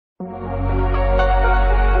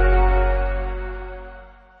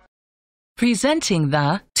Presenting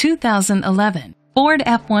the 2011 Ford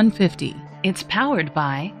F-150. It's powered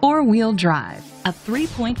by four-wheel drive, a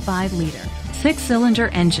 3.5-liter, six-cylinder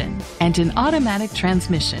engine, and an automatic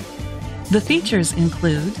transmission. The features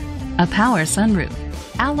include a power sunroof,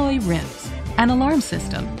 alloy rims, an alarm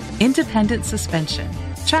system, independent suspension,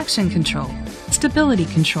 traction control, stability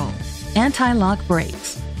control, anti-lock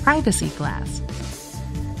brakes, privacy glass.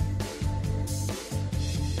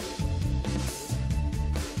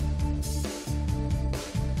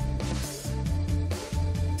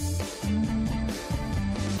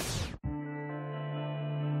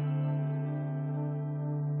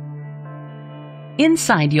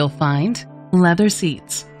 Inside you'll find leather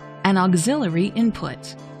seats, an auxiliary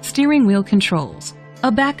input, steering wheel controls,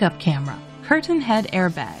 a backup camera, curtain head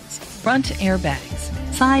airbags, front airbags,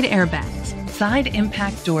 side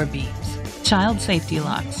impact door beams, child safety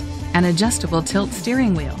locks, an adjustable tilt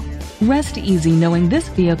steering wheel. Rest easy knowing this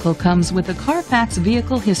vehicle comes with a Carfax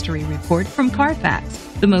Vehicle History Report from Carfax,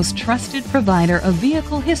 the most trusted provider of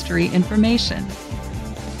vehicle history information.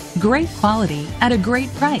 Great quality at a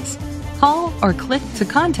great price. Call or click to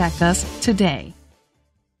contact us today.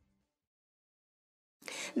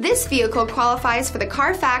 This vehicle qualifies for the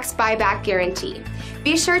Carfax Buyback Guarantee.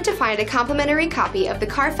 Be sure to find a complimentary copy of the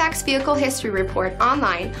Carfax Vehicle History Report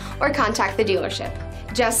online or contact the dealership.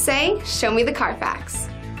 Just say, "Show me the Carfax."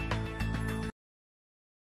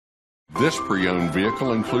 This pre-owned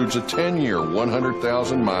vehicle includes a 10-year,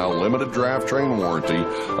 100,000-mile limited drivetrain warranty,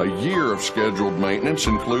 a year of scheduled maintenance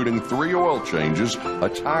including 3 oil changes, a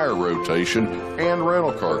tire rotation, and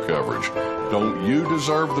rental car coverage. Don't you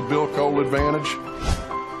deserve the Bill Cole advantage?